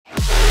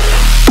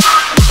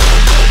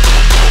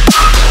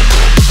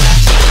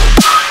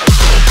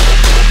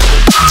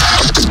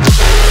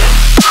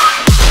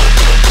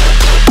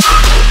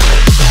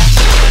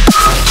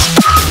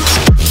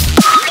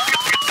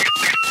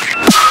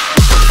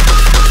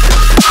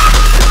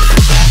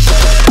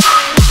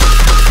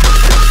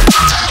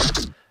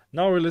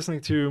now we're listening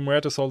to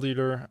Muerte Soul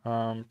Dealer.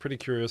 Pretty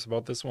curious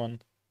about this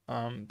one.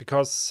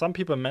 Because some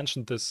people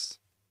mentioned this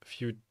a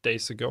few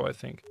days ago, I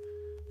think.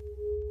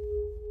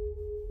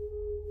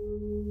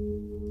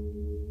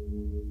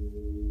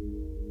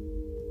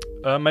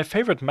 My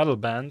favorite metal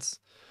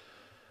bands.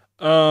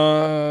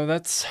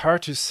 That's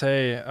hard to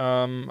say.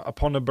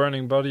 Upon a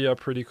Burning Body are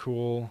pretty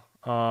cool.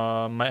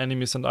 My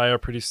Enemies and I are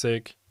pretty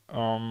sick.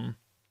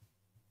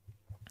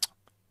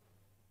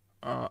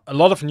 A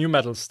lot of new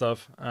metal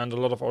stuff and a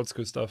lot of old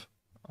school stuff.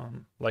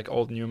 Like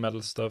old new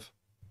metal stuff.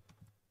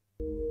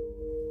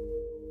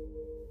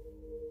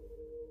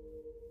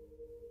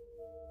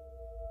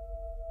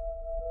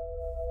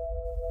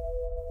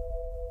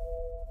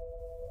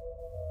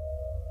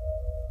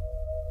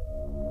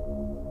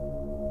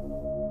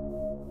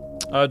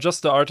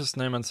 Just the artist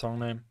name and song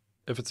name,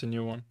 if it's a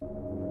new one.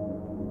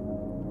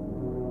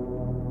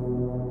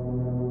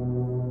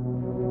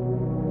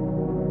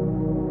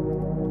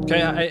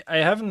 Okay, I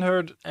haven't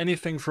heard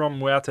anything from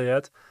Muerte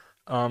yet.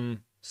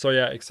 So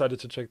yeah, excited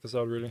to check this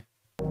out, really.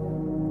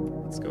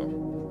 Let's go.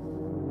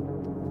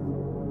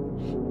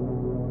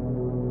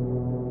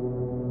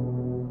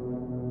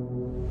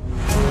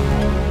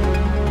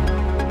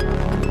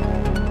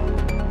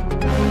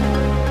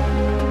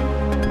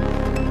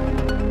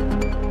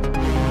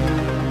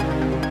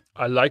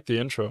 I like the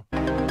intro.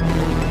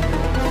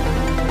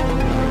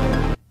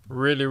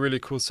 Really, really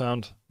cool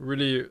sound.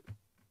 Really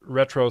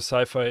retro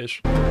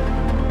sci-fi-ish.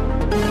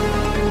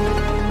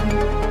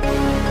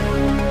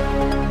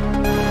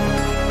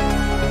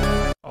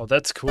 Oh,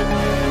 that's cool.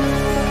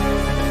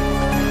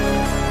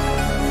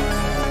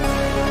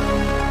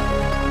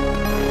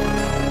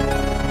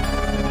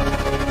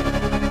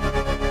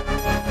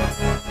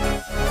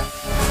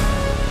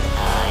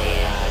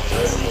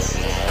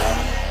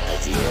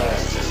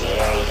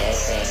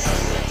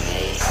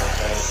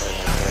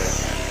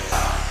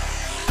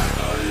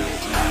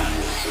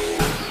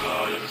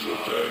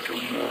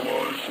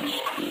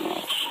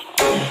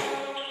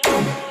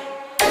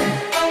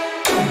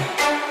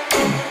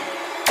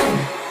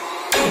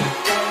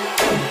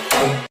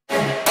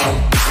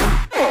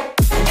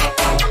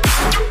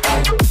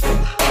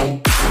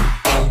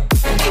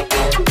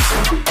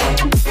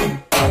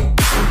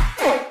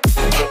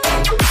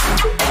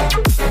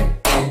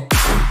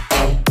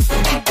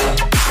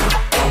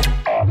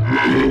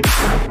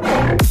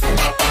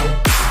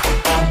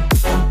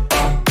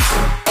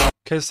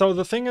 Okay, so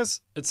the thing is,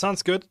 it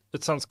sounds good,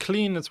 it sounds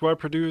clean, it's well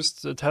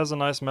produced, it has a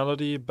nice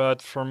melody,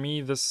 but for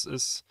me this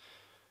is,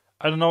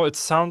 I don't know, it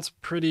sounds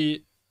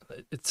pretty,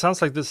 it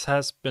sounds like this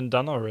has been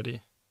done already,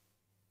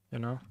 you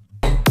know?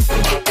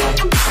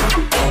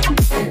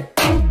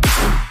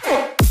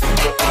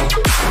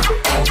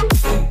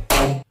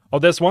 Oh,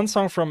 there's one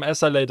song from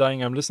As I Lay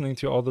Dying I'm listening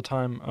to all the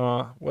time.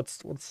 What's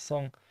the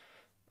song?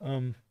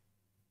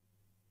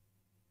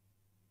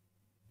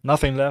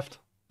 Nothing Left.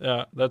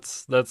 Yeah,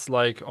 that's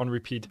like on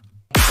repeat.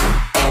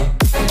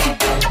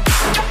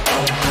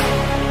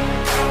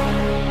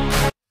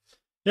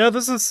 Yeah,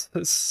 this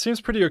seems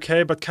pretty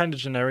okay, but kind of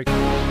generic.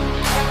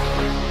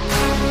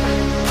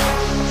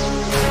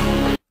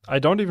 I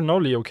don't even know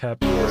Leo Cap.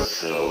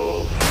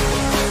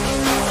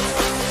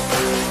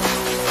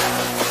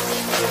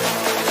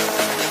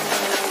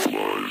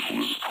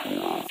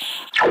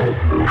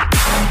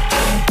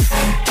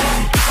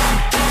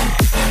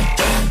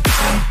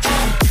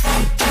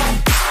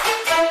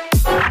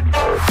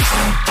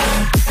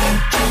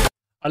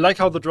 I like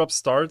how the drop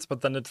starts,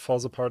 but then it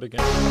falls apart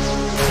again.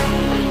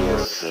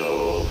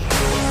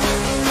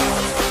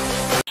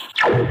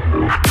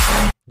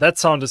 That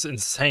sound is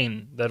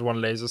insane, that one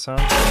laser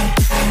sound.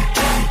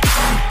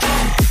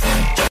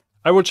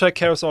 I will check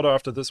Chaos Order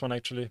after this one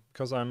actually,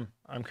 because I'm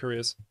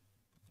curious.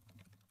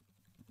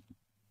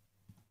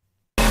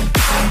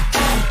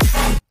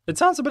 It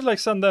sounds a bit like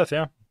Sudden Death,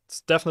 yeah.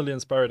 It's definitely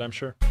inspired, I'm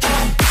sure.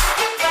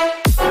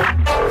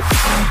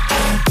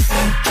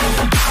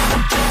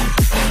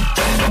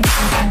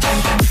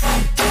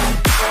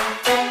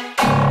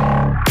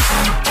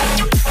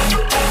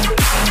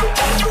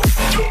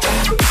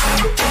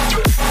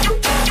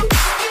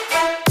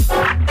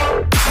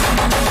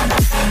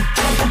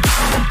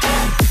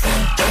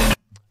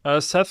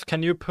 Seth,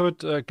 can you put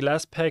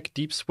Glasspack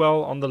Deep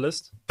Swell on the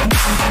list?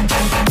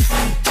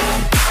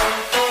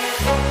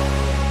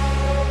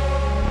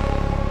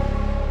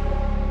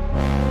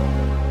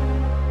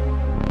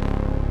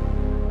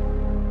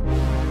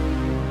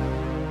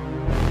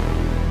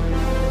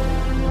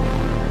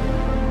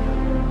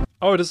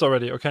 Oh, it is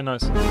already. Okay,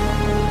 nice.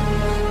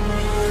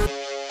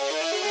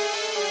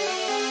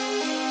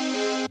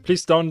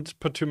 Please don't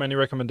put too many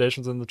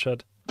recommendations in the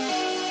chat.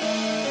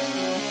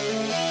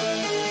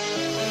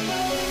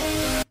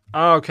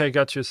 Ah, okay,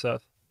 got you,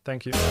 Seth.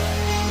 Thank you.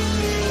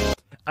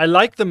 I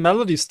like the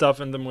melody stuff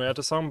in the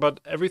Muerte song, but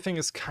everything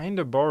is kind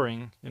of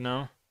boring, you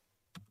know?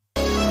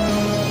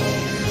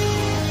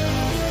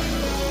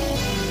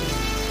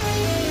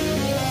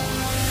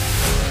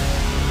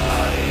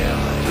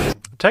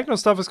 Techno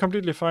stuff is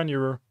completely fine,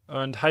 Euro.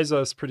 And Heiser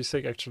is pretty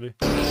sick, actually.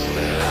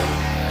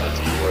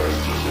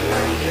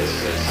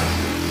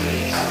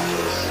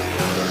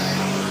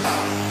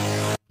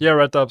 Yeah,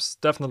 red dubs,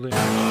 definitely.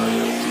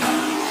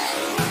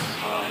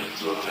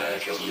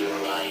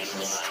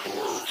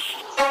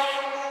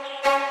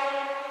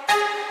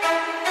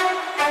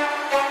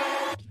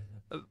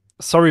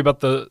 Sorry, but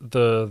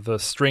the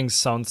strings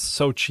sound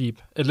so cheap.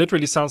 It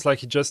literally sounds like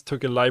he just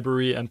took a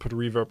library and put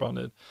reverb on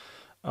it.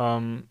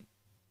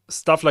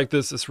 Stuff like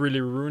this is really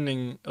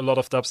ruining a lot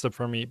of dubstep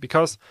for me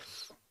because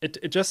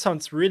it just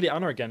sounds really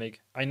unorganic.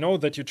 I know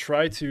that you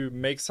try to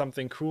make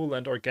something cool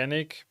and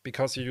organic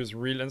because you use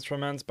real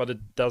instruments, but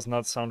it does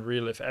not sound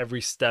real if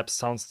every step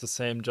sounds the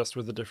same just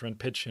with a different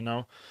pitch, you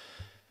know?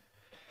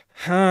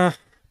 Yeah.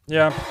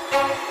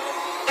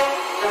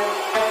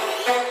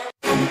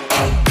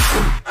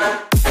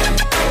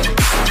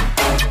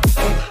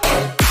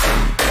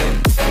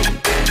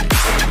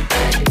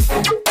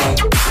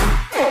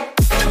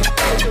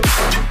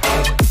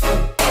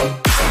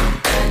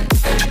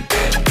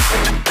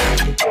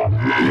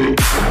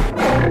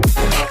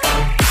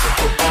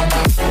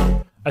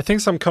 I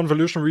think some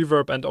convolution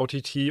reverb and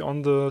OTT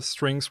on the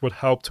strings would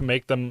help to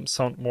make them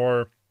sound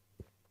more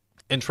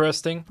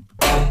interesting.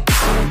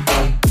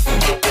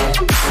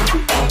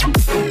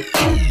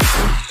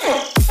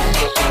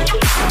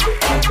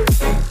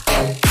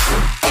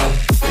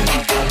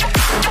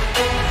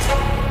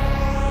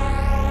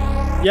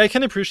 Yeah, I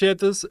can appreciate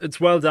this. It's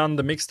well done.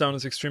 The mixdown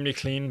is extremely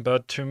clean,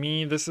 but to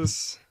me, this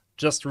is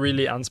just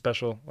really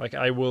unspecial. Like,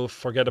 I will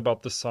forget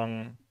about this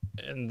song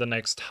in the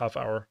next half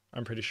hour,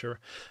 I'm pretty sure.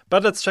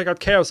 But let's check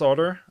out Chaos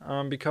Order,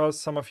 because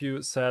some of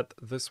you said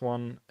this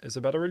one is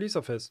a better release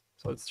of his.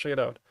 So let's check it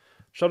out.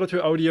 Shout out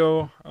to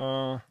Audio.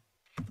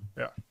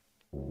 Yeah.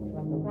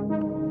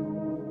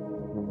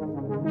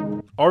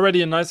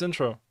 Already a nice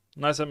intro.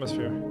 Nice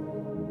atmosphere.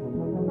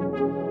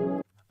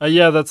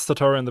 Yeah, that's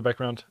Totoro in the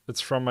background.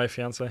 It's from my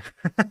fiance.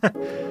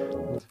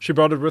 She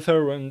brought it with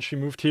her when she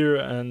moved here,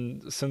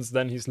 and since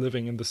then he's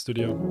living in the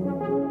studio.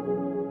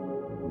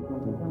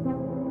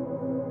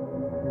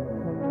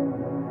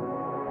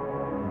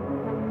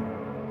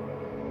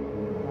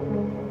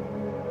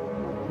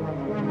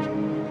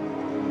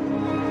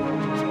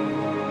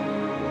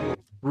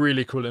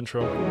 Really cool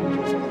intro.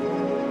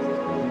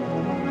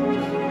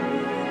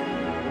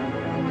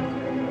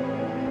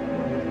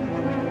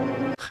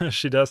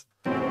 She does.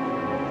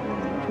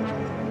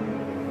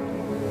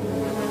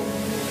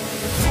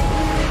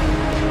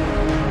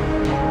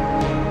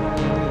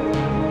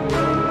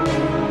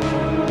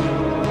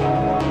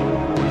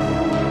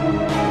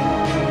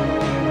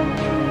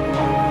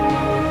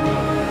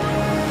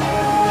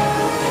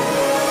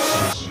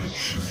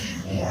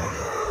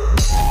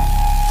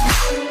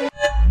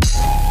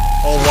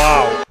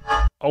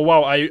 Oh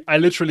wow, I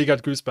literally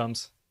got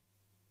goosebumps.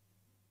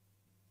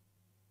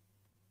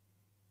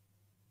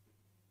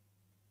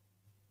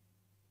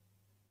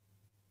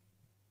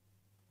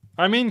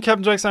 I mean,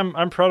 Captain Jax,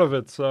 I'm proud of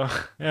it, so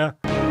yeah.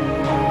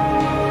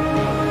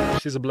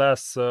 She's a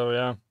blast, so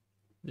yeah.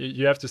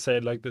 You have to say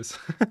it like this.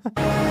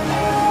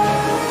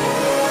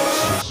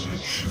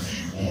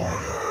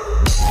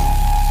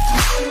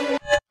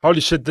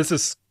 Holy shit, this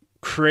is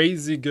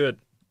crazy good.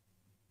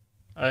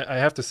 I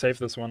have to save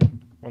this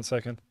one. 1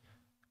 second.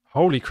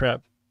 Holy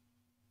crap.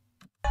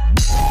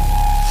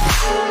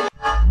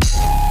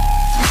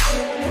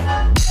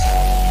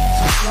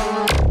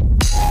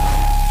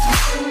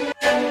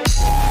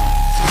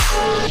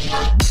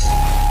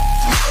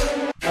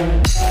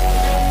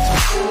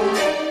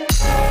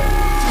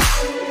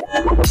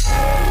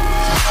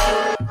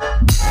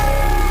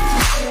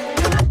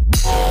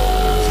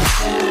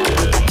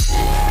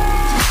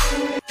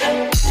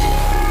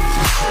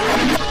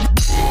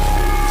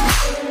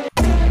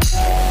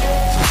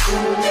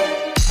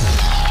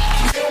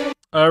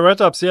 Red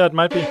ups, yeah, it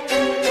might be.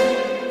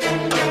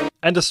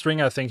 And a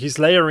string, I think. He's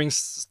layering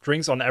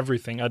strings on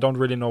everything. I don't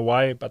really know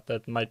why, but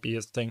that might be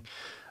his thing.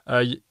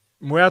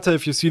 Muerte,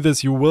 if you see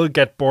this, you will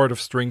get bored of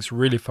strings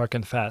really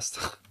fucking fast.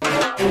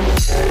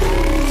 I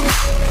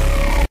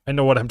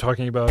know what I'm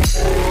talking about.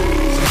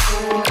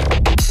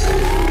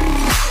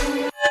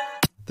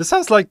 This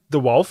sounds like the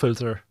wall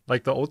filter,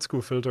 like the old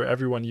school filter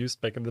everyone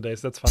used back in the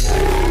days. That's funny.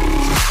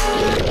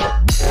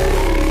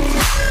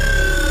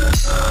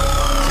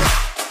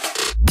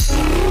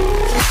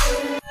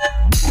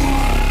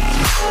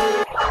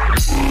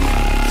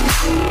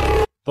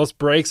 Those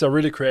breaks are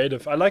really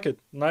creative. I like it.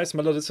 Nice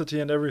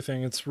melodicity and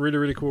everything. It's really,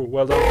 really cool.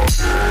 Well done.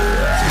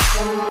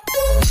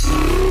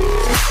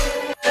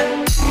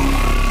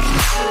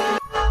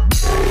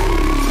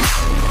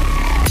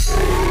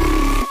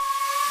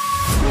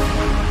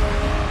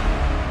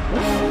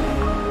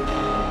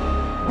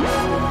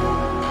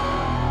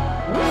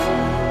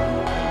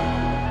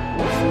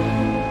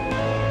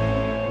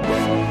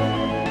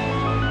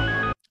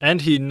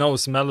 And he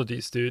knows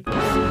melodies, dude.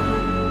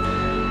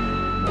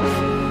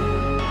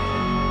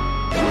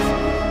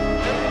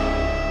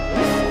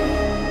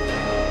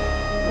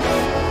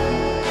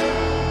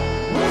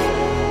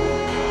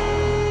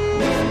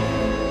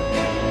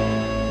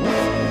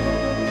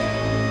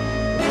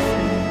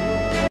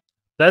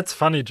 That's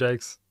funny,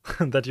 Jakes,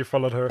 that you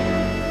followed her.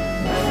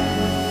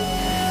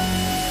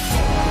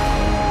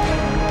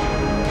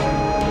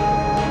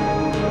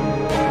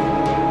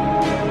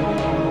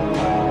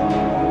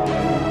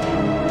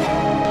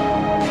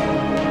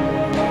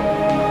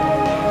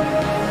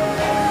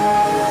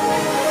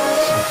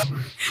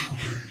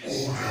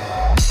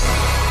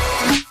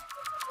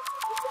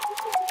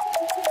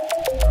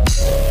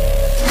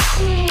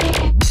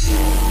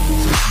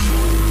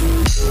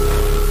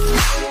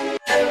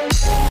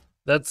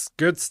 That's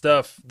good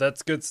stuff.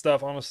 That's good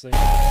stuff, honestly.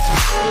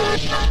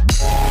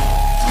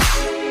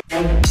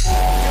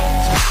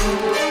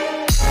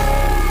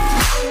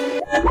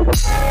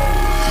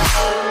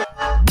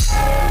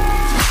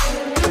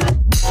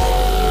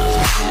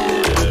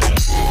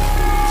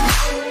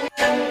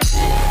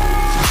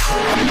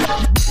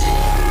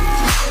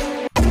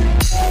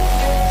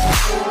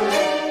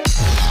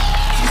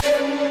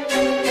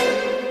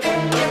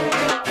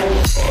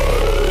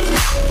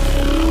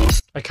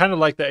 I kind of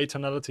like the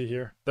atonality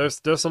here. There's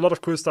a lot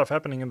of cool stuff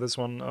happening in this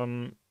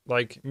one,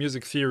 like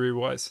music theory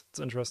wise. It's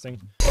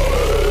interesting.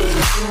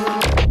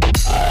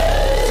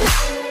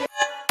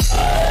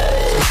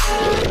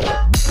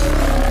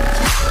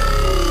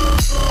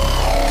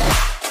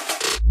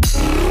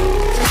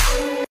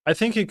 I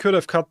think he could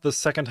have cut the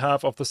second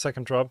half of the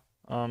second drop,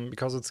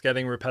 because it's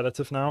getting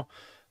repetitive now.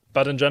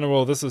 But in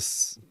general, this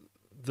is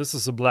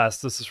a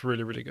blast. This is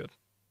really, really good.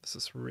 This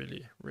is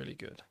really, really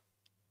good.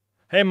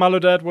 Hey,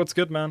 Malodad, what's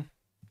good, man?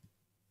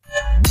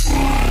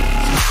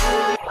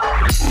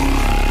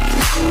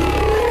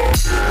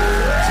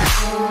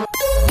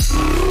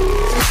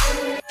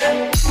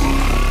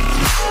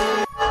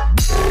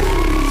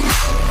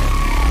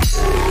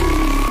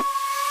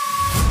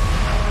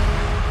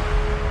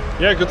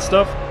 Yeah, good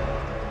stuff.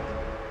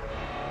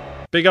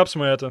 Big ups,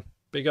 Muerte.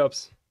 Big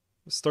ups.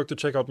 Stoked to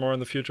check out more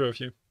in the future of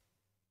you.